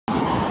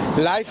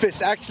Life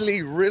is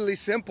actually really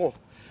simple.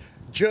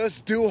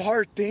 Just do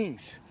hard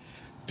things.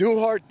 Do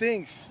hard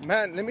things.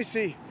 Man, let me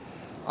see.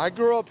 I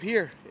grew up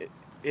here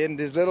in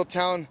this little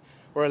town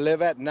where I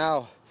live at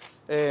now.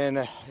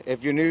 And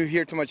if you're new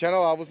here to my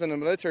channel, I was in the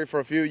military for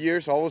a few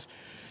years. I was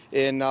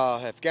in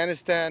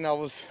Afghanistan. I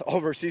was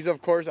overseas,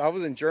 of course. I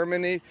was in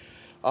Germany.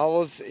 I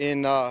was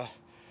in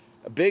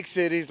big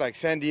cities like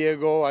San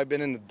Diego. I've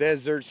been in the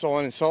desert, so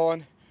on and so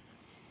on.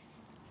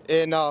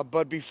 And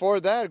but before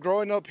that,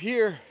 growing up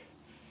here,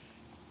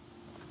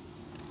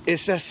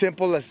 it's as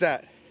simple as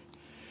that.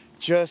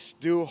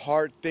 Just do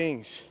hard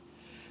things.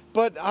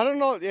 But I don't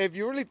know, if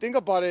you really think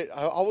about it,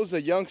 I was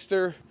a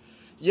youngster.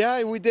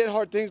 Yeah, we did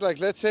hard things. Like,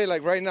 let's say,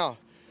 like right now,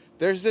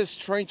 there's this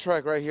train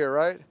track right here,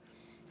 right?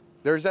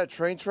 There's that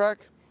train track.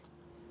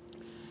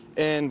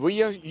 And we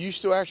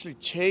used to actually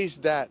chase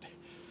that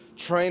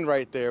train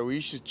right there. We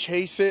used to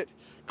chase it,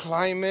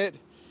 climb it.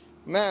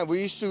 Man,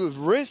 we used to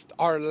risk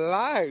our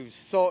lives.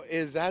 So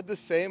is that the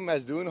same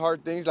as doing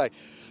hard things? Like,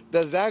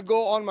 does that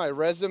go on my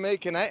resume?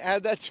 Can I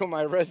add that to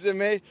my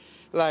resume?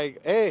 Like,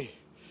 hey,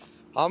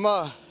 I'm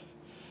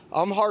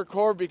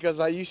hardcore because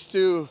I used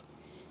to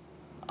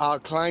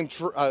climb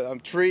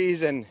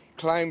trees and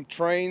climb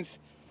trains.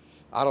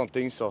 I don't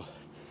think so.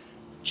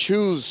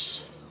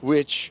 Choose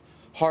which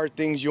hard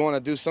things you want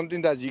to do,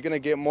 something that you're going to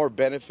get more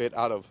benefit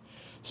out of.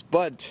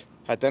 But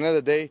at the end of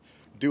the day,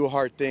 do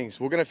hard things.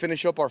 We're going to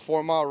finish up our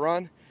 4-mile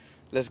run.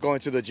 Let's go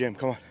into the gym.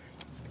 Come on.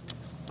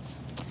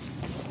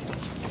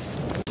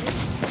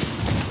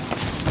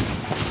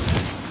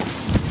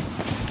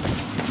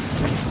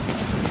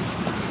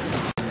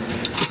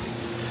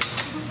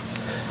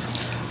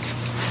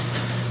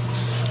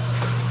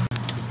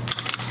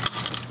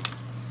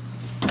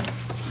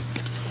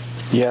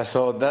 Yeah,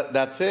 so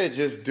that's it.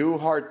 Just do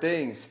hard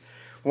things.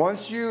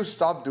 Once you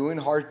stop doing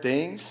hard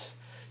things,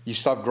 you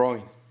stop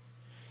growing.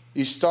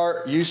 You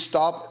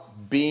stop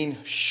being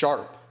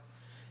sharp,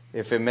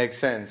 if it makes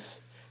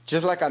sense.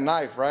 Just like a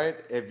knife, right?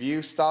 If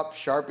you stop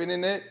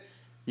sharpening it,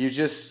 you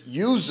just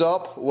use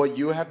up what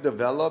you have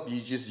developed.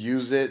 You just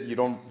use it. You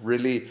don't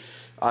really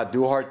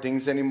do hard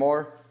things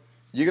anymore.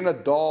 You're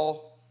gonna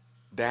dull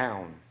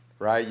down,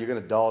 right? You're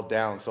gonna dull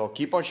down. So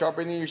keep on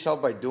sharpening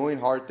yourself by doing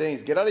hard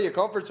things. Get out of your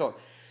comfort zone.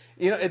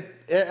 You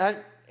know,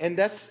 and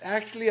that's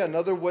actually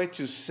another way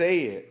to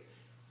say it.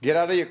 Get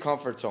out of your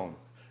comfort zone.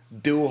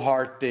 Do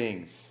hard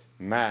things.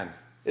 Man,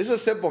 it's a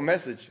simple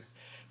message.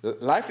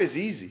 Life is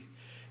easy.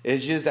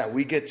 It's just that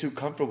we get too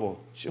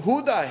comfortable.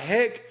 Who the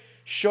heck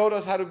showed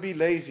us how to be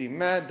lazy?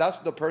 Man, that's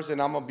the person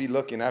I'm going to be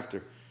looking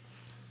after.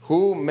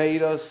 Who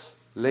made us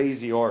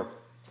lazy? Or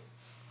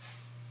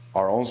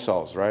our own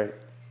selves, right?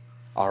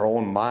 Our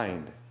own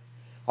mind.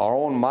 Our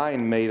own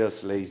mind made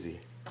us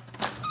lazy.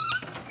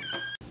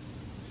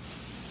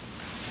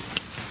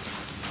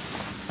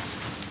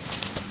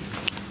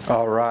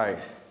 All right,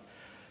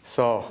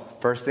 so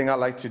first thing I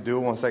like to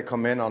do once I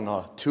come in on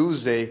a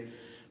Tuesday,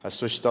 I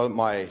switched up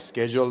my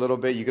schedule a little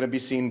bit. You're gonna be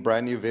seeing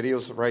brand new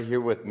videos right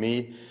here with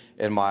me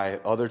and my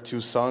other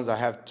two sons. I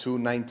have two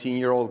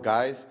 19-year-old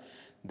guys.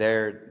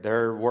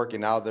 They're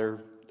working out. They're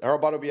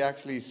about to be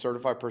actually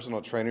certified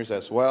personal trainers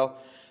as well.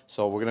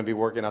 So we're gonna be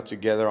working out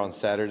together on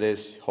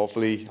Saturdays.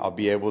 Hopefully I'll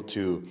be able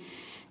to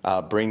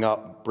bring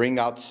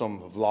out some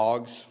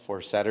vlogs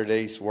for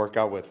Saturday's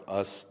workout with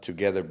us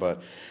together.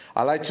 But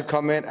I like to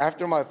come in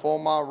after my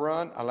 4-mile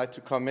run. I like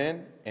to come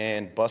in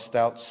and bust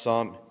out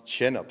some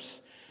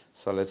chin-ups.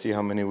 So let's see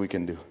how many we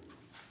can do.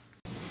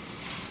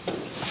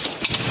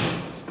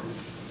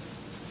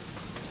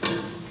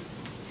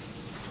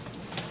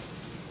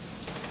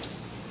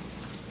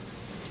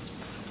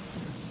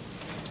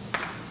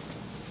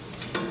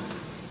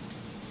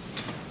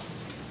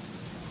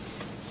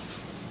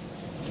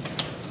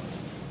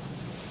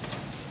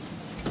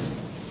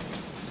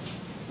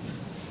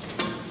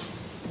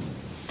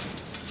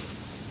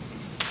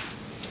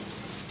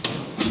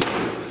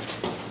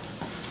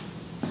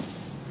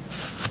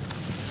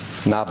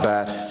 Not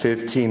bad,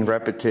 15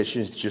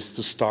 repetitions just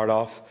to start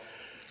off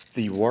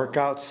the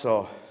workout.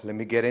 So let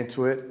me get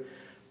into it.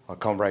 I'll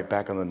come right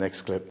back on the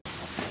next clip.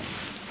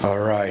 All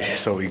right,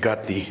 so we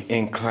got the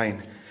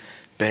incline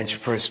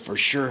bench press for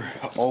sure.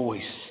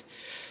 Always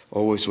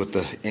with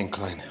the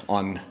incline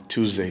on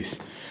Tuesdays.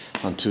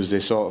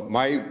 So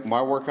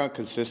my workout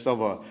consists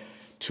of a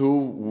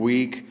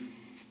 2-week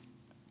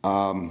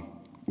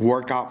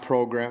workout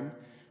program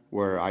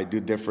where I do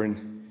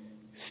different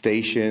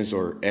stations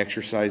or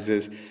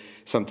exercises.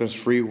 Sometimes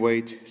free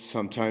weight,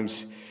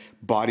 sometimes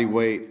body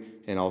weight,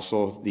 and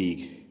also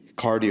the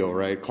cardio,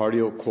 right?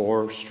 Cardio,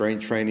 core,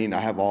 strength training.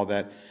 I have all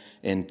that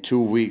in 2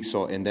 weeks.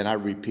 So, and then I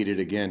repeat it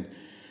again.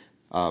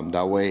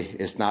 That way,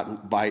 it's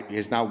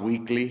not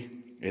weekly.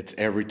 It's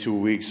every 2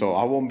 weeks. So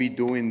I won't be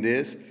doing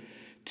this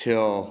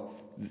till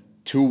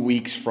 2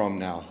 weeks from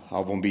now. I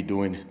won't be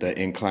doing the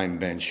incline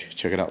bench.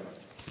 Check it out.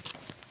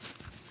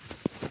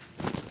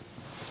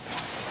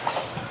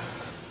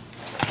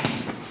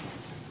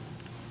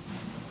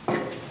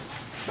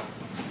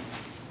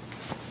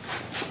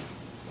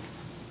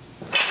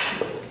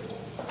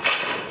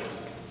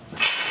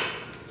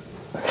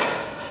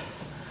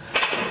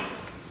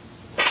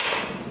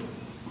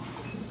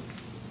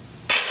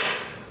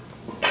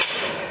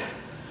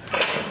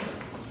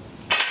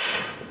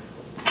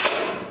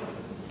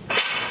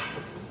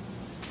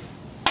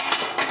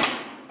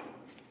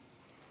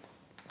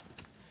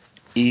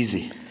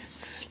 Easy.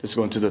 Let's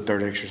go into the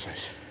third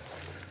exercise.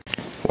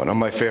 One of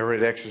my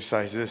favorite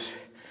exercises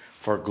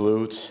for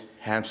glutes,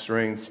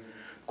 hamstrings,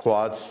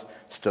 quads,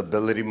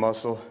 stability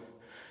muscle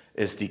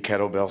is the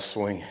kettlebell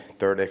swing,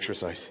 third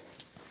exercise.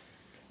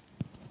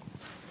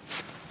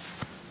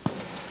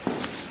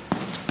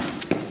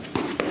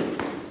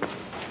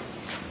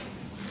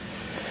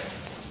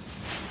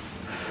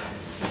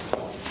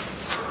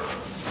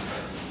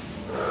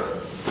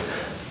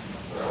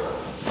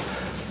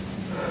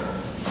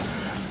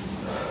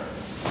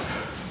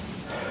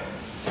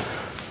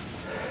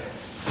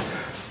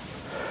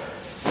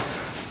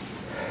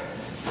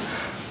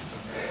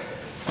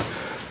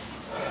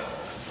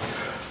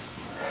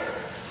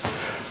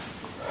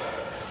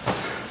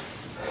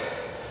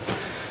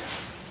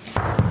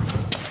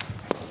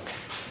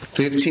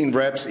 $15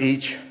 reps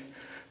each,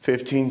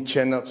 15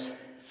 chin-ups,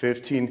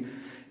 15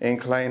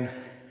 incline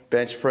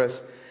bench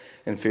press,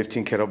 and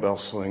 15 kettlebell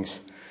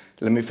swings.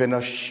 Let me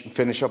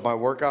finish up my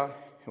workout,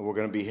 and we're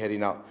gonna be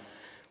heading out.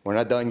 We're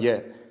not done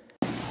yet.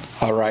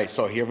 All right,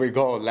 so here we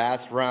go,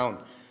 last round.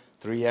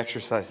 3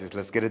 exercises,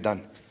 let's get it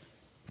done.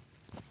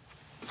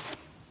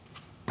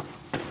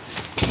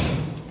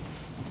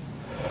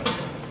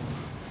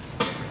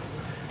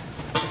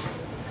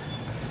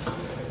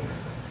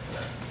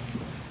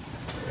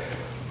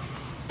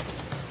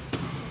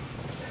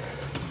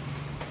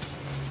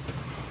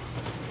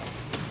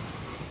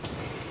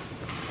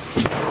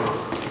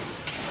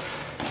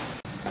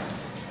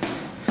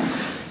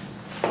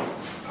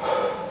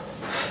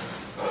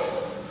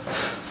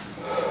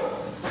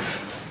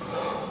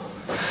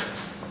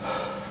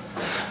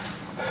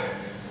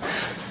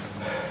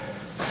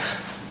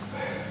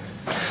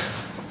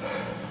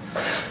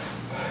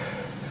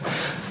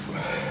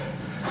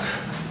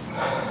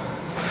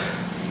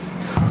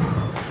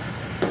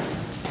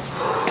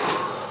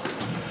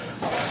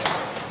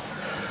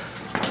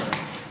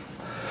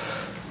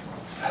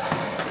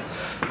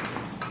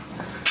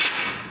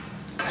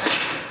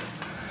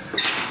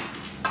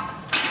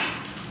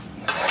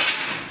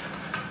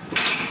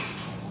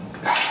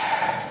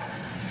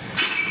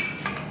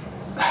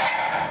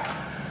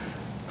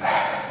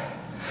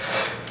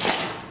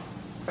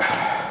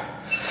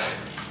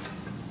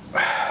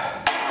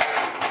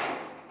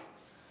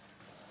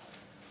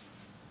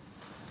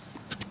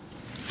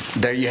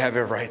 There you have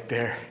it right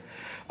there.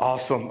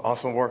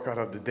 Awesome workout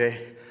of the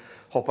day.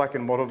 Hope I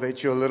can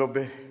motivate you a little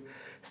bit.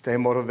 Stay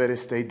motivated,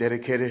 stay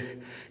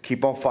dedicated.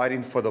 Keep on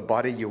fighting for the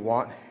body you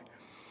want.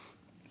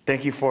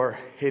 Thank you for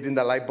hitting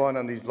the like button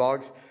on these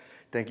vlogs.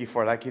 Thank you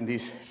for liking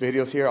these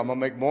videos here. I'm gonna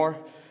make more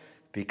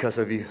because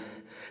of you.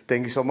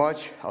 Thank you so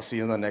much. I'll see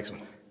you in the next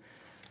one.